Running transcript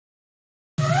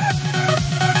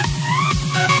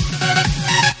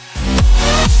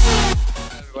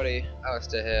everybody,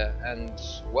 Alasdair here, and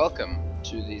welcome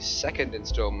to the second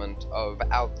installment of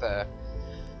Out There,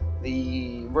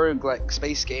 the roguelike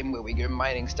space game where we go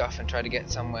mining stuff and try to get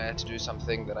somewhere to do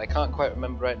something that I can't quite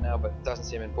remember right now, but doesn't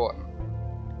seem important.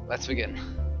 Let's begin.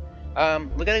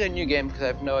 We're getting a new game because I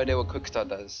have no idea what Quick Start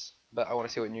does, but I want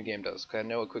to see what new game does, because I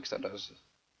know what Quick Start does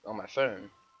on my phone,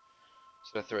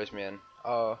 so that throws me in.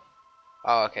 Oh,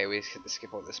 okay, we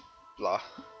skip all this blah.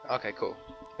 Okay, cool.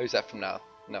 Who's that from now?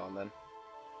 No one then.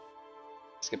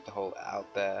 Skip the whole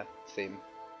Out There theme.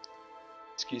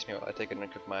 Excuse me while I take a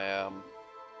drink of my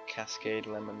Cascade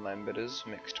lemon lime bitters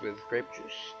mixed with grape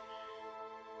juice.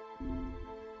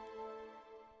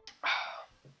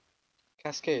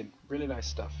 Cascade, really nice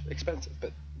stuff. Expensive,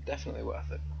 but definitely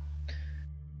worth it.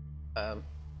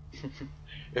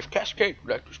 If Cascade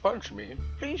would like to sponsor me,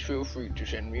 please feel free to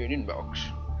send me an inbox.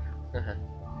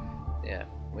 Yeah,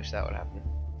 wish that would happen.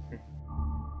 If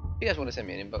you guys want to send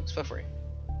me an inbox, feel free.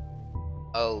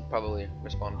 I'll probably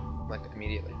respond like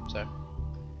immediately. So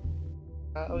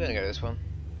we're gonna go to this one.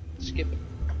 Skip it.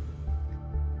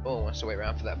 Oh, wants to wait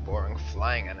around for that boring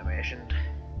flying animation.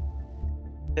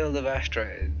 Field of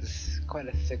asteroids, quite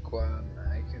a thick one.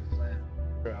 I can fly.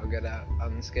 Sure, I'll get out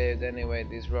unscathed anyway.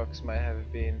 These rocks might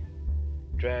have been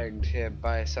dragged here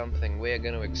by something. We're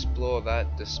going to explore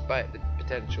that despite the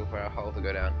potential for our hull to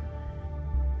go down.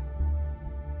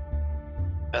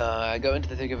 I go into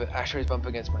the thick of it, asteroids bump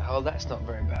against my hull. That's not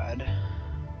very bad.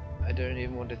 I don't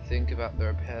even want to think about the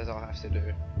repairs I'll have to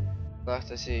do. Last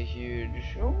I see a huge...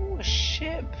 oh, a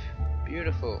ship!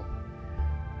 Beautiful.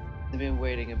 They've been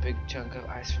waiting a big chunk of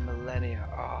ice for millennia.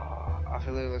 Oh,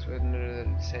 after a little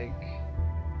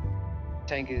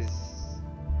tank is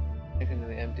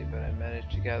technically empty, but I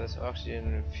managed to gather some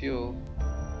oxygen and fuel.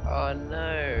 Oh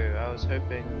no, I was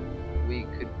hoping we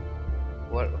could...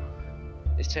 what?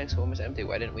 This tank's almost empty.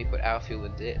 Why didn't we put our fuel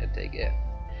in it and take it?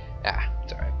 Ah,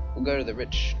 it's alright. We'll go to the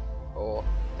rich ore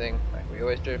thing, like we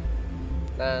always do.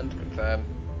 Land, confirm.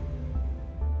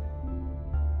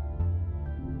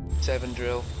 7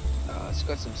 drill. It's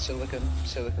got some silicon.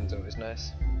 Silicon's always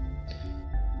nice.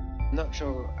 Not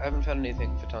sure. I haven't found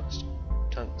anything for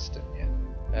tungsten yet.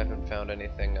 I haven't found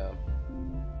anything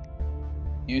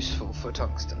useful for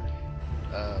tungsten.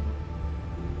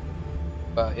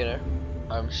 But you know,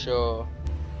 I'm sure.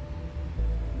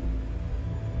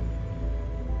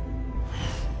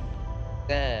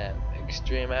 Damn,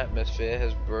 extreme atmosphere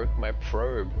has broke my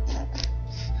probe.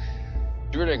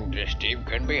 Drilling this deep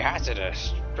can be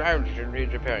hazardous. Drowned and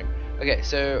needs repairing. Okay,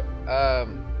 so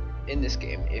in this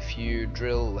game, if you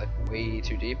drill like way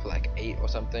too deep, like 8 or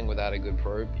something, without a good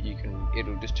probe,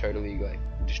 it'll just totally like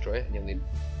destroy it, and you'll need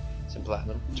some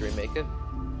platinum to remake it.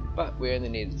 But we only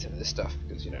needed some of this stuff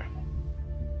because you know.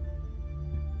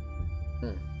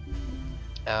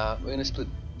 We're gonna split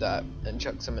that and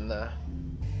chuck some in there.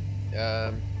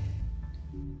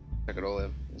 Chuck it all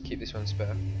in. Keep this one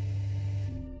spare.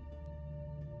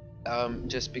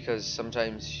 Just because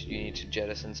sometimes you need to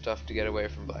jettison stuff to get away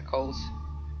from black holes,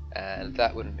 and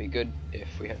that wouldn't be good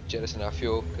if we had to jettison our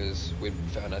fuel, because we'd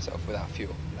found ourselves without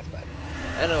fuel. That's bad.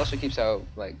 And it also keeps our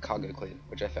like cargo clean,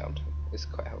 which I found is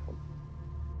quite helpful.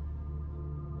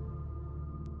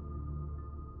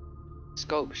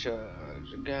 Sculpture,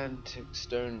 gigantic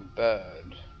stone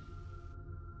bird.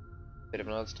 Bit of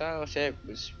an odd style shape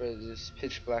with spreads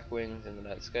pitch black wings in the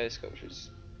night sky. Sculptures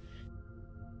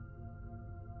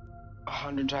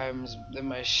 100 times than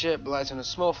my ship lies on a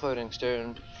small floating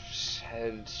stone,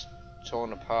 head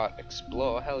torn apart.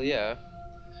 Explore, hell yeah,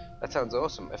 that sounds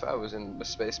awesome. If I was in the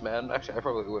spaceman, actually I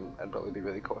probably wouldn't. I'd probably be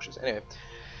really cautious. Anyway,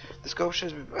 the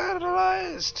sculptures be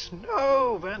vandalized.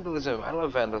 No vandalism. I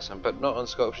love vandalism, but not on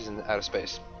sculptures in outer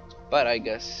space. But I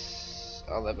guess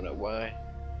I'll never know why.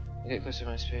 I get close to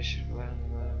my spaceship.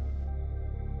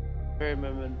 Very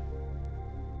moment.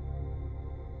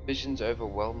 Visions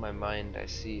overwhelm my mind. I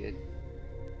see it.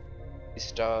 These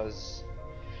stars,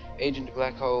 age into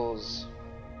black holes.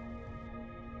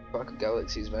 Dark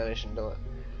galaxies vanish and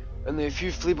only a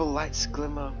few feeble lights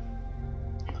glimmer.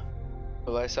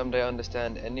 Will I someday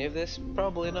understand any of this?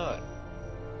 Probably not.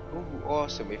 Ooh,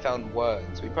 awesome! We found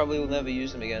words. We probably will never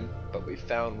use them again, but we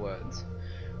found words.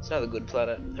 It's another good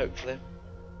planet, hopefully.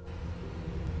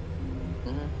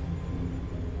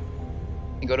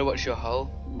 You gotta watch your hull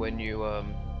when you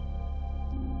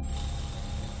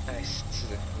nice, this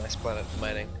is a nice planet for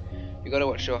mining. You gotta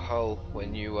watch your hull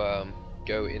when you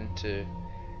go into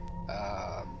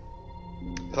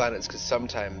planets, because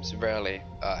sometimes, rarely,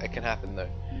 it can happen though.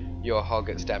 Your hull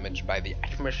gets damaged by the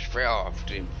atmosphere of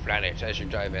the planet as you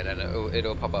drive in, and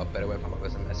it'll pop up, but it won't pop up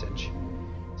as a message.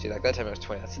 See, like that time it was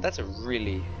 20. That's a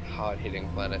really hard-hitting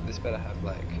planet. This better have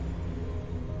like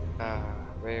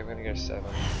We're gonna go 7.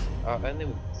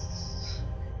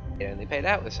 It only paid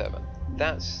out with 7.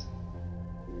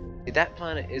 That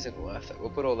planet isn't worth it.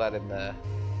 We'll put all that in there,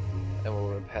 and we'll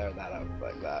repair that up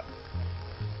like that.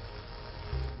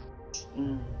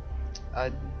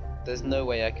 There's no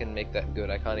way I can make that good.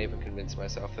 I can't even convince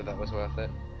myself that that was worth it.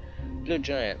 Blue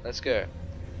Giant, let's go.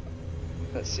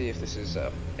 Let's see if this is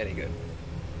any good.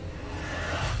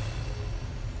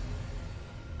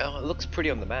 Oh, it looks pretty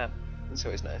on the map. That's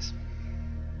always nice.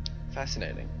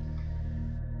 Fascinating.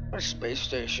 A space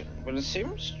station, but it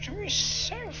seems to be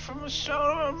safe from the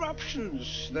solar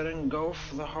eruptions that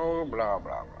engulf the whole blah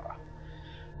blah blah.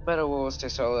 Metal walls stay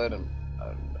solid and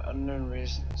unknown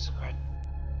reasons. Quite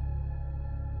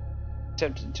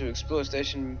tempted to explore a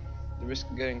station. The risk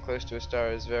of getting close to a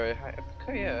star is very high.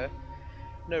 Okay, yeah.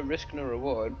 No risk, no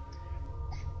reward.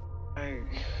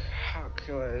 How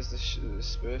killer is the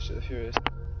spirit of the furious?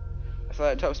 I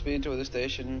fly at top speed toward the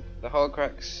station. The hull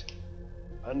cracks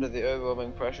under the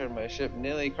overwhelming pressure, and my ship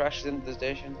nearly crashes into the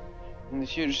station. And the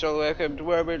huge solar wave came to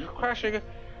where we're crashing.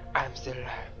 I'm still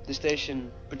alive. The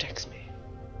station protects me.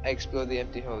 I explore the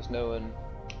empty halls. No one.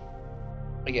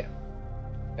 Again,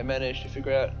 I managed to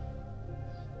figure out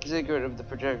the secret of the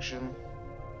projection.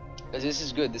 This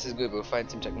is good. This is good. We'll find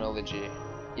some technology.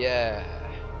 Yeah.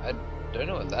 I don't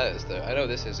know what that is though. I know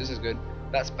this is. This is good.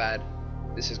 That's bad.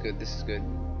 This is good. This is good.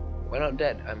 We're not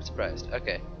dead. I'm surprised.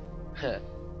 Okay.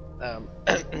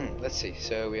 Let's see.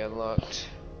 So we unlocked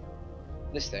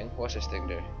this thing. What's this thing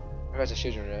do? Professor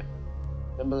shield generator.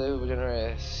 Unbelievable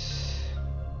generators.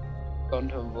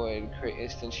 Quantum void. Create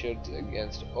instant shields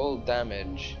against all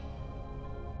damage.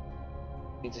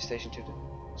 Needs a station to.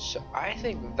 So I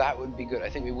think that would be good. I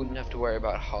think we wouldn't have to worry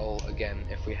about hull again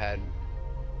if we had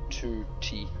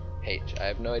 2TH. I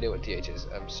have no idea what TH is.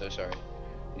 I'm so sorry.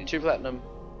 We need 2 platinum.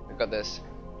 We've got this.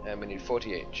 And we need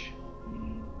 40H.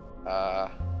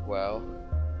 Well,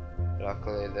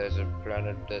 luckily there's a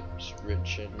planet that's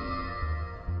rich in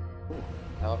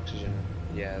oxygen.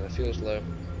 Yeah, the fuel's low.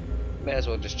 May as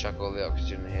well just chuck all the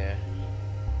oxygen here.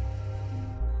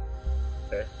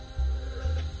 Okay.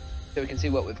 So we can see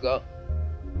what we've got.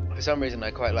 For some reason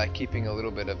I quite like keeping a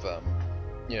little bit of,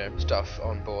 you know, stuff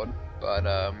on board.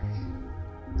 But,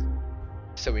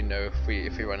 so we know if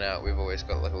we run out, we've always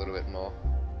got like a little bit more.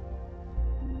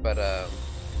 But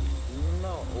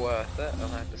not worth it, I'll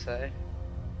have to say.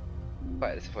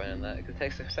 Quite disappointed in that. It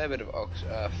takes a fair bit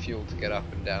of fuel to get up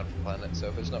and down from planet, so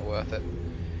if it's not worth it,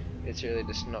 it's really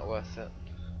just not worth it.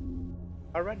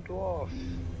 A red dwarf.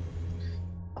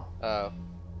 Oh.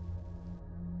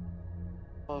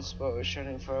 Small spot was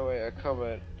shining far away. A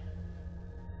comet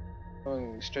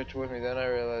coming straight towards me. Then I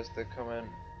realized the comet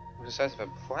was the size of a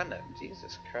planet.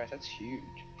 Jesus Christ, that's huge.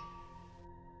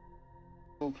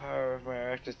 Full power of my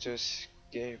reactors to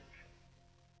escape.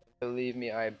 Believe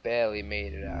me, I barely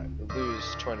made it out.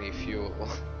 Lose 20 fuel.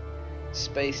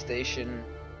 Space station.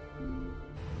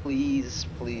 Please,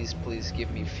 please, please give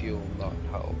me fuel, not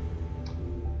hull.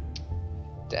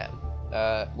 Damn.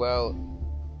 Well,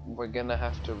 we're gonna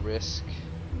have to risk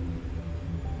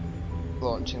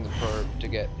launching the probe to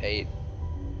get 8.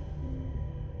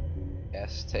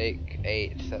 Yes, take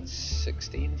 8. That's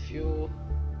 16 fuel.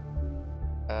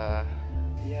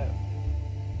 Yeah.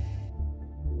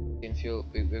 In fuel,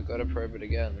 we've got to probe it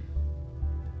again.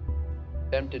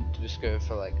 Tempted to just go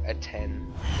for like a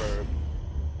 10 probe.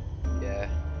 Yeah.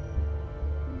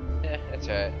 Yeah, that's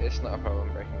alright. It's not a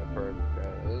problem breaking the probe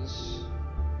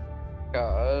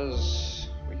because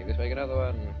we can just make another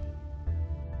one.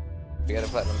 We get a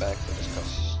platinum back, so it just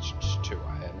costs 2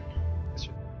 iron. That's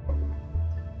really a problem.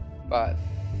 But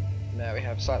now we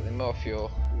have slightly more fuel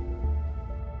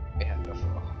we had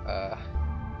before.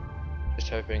 Just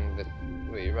hoping that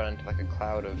we run into like a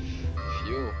cloud of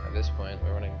fuel at this point.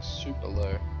 We're running super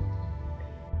low.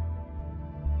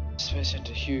 Space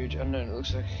into huge unknown. It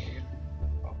looks like an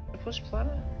octopus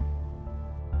planet.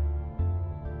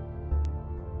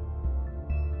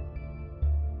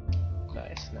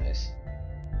 Nice, nice.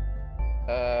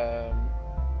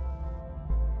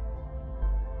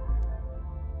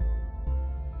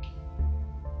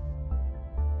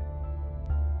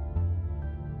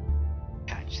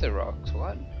 Catch the rocks,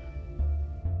 what?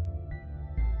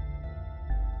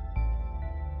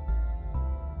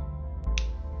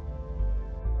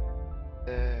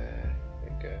 There we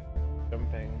go.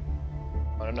 Jumping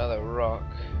on another rock.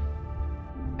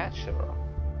 Catch the rock.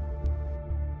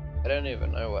 I don't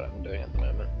even know what I'm doing at the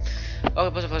moment.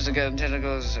 Octopus are supposed to get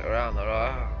tentacles around the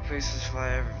rock. Pieces fly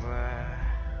everywhere.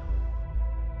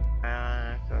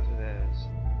 Of course it is.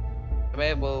 I'm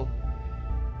able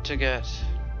to get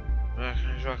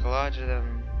rock larger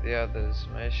than the others.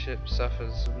 My ship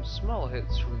suffers some small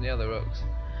hits from the other rocks.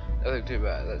 Nothing too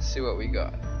bad. Let's see what we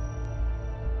got.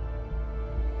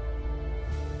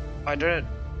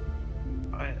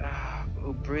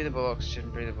 Oh, breathable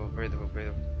oxygen, breathable.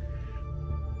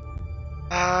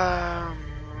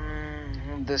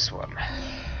 This one.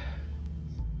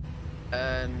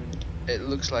 And it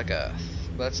looks like Earth.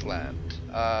 Let's land.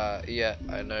 Yeah,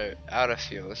 I know. Out of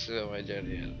fuel. This is where my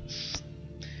journey ends.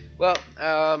 Well,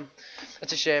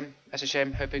 that's a shame.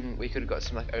 Hoping we could have got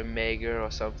some like Omega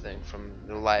or something from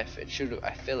the life. I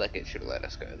feel like it should have let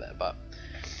us go there, but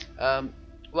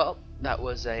well, that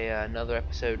was another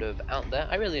episode of Out There.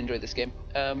 I really enjoyed this game.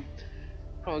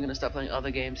 Probably gonna start playing other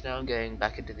games now. I'm getting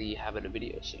back into the habit of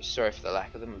videos. So sorry for the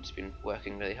lack of them. I've just been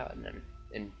working really hard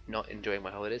and not enjoying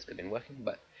my holidays. I've been working,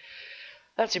 but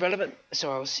that's irrelevant.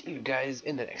 So I'll see you guys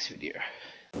in the next video.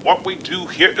 What we do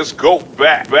here is go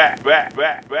back.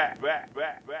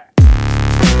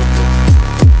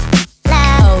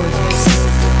 Loud.